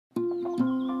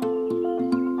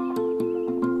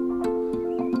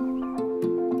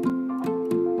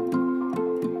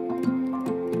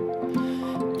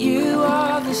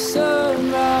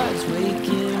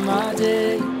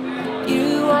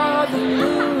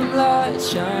light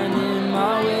shining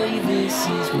my way. This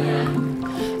is where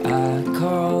I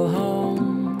call home.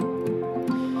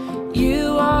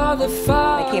 You are the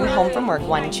fire. I came home from work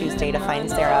one Tuesday to find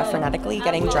Sarah frenetically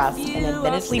getting dressed and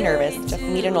admittedly nervous to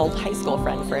meet an old high school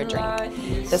friend for a drink.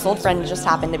 This old friend just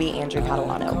happened to be Andrew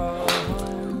Catalano.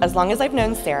 As long as I've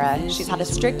known Sarah, she's had a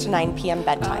strict 9 p.m.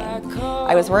 bedtime.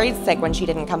 I was worried sick when she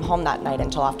didn't come home that night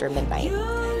until after midnight.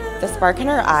 The spark in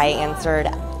her eye answered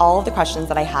all of the questions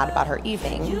that I had about her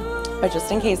evening, but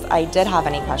just in case I did have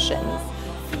any questions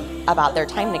about their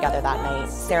time together that night,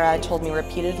 Sarah told me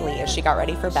repeatedly as she got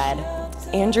ready for bed,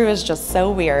 Andrew is just so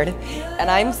weird,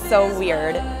 and I'm so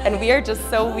weird, and we are just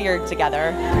so weird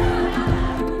together.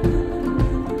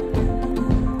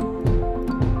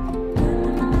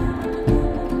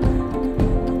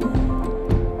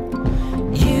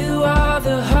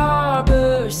 The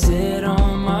harbor set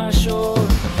on my shore.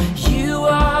 You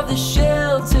are the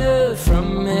shelter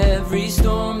from every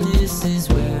storm. This is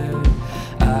where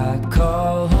I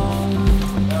call home.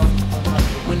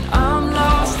 When I'm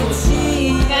lost at sea.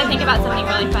 I'm gonna think about something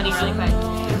really funny really quick.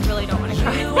 I really don't want to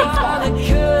cry.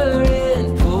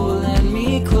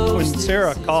 When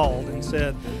Sarah called and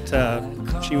said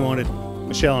that she wanted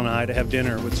Michelle and I to have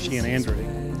dinner with she and Andrew,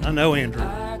 I know Andrew,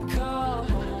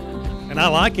 and I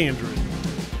like Andrew.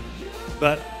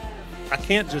 But I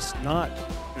can't just not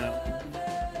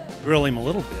grill him a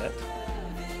little bit.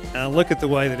 And I look at the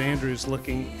way that Andrew's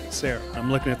looking at Sarah.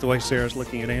 I'm looking at the way Sarah's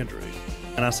looking at Andrew.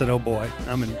 And I said, oh boy,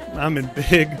 I'm in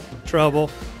big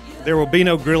trouble. There will be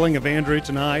no grilling of Andrew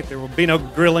tonight. There will be no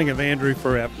grilling of Andrew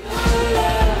forever.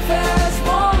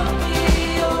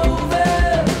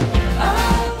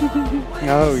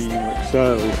 Oh, you look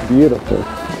so beautiful.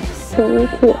 So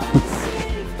cool.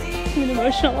 I've been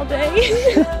emotional all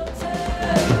day.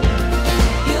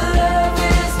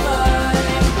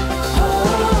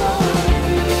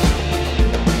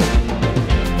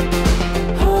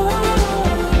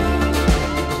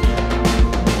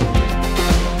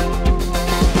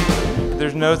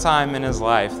 There's no time in his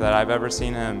life that I've ever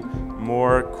seen him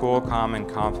more cool, calm, and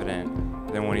confident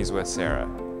than when he's with Sarah.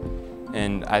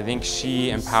 And I think she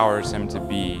empowers him to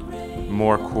be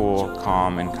more cool,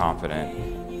 calm, and confident.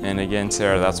 And again,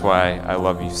 Sarah, that's why I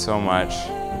love you so much,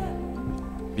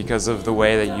 because of the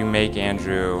way that you make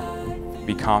Andrew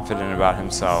be confident about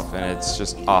himself, and it's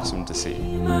just awesome to see.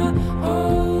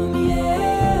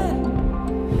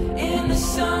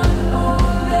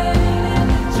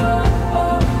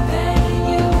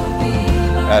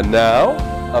 And now,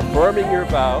 affirming your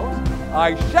vows,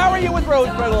 I shower you with rose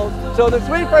petals, so the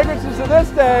sweet fragrances of this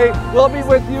day will be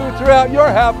with you throughout your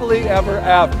happily ever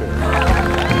after.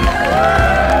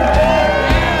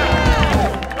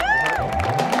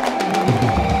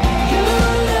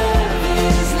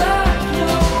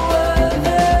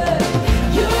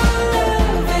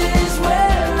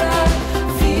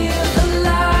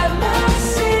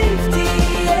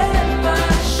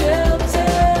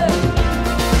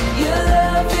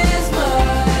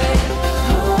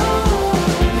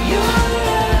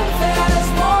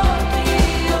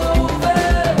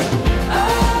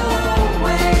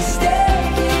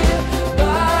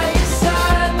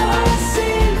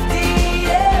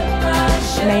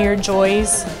 May your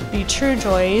joys be true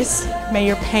joys. May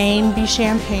your pain be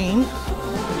champagne.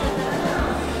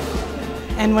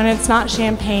 And when it's not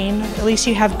champagne, at least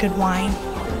you have good wine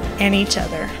and each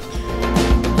other.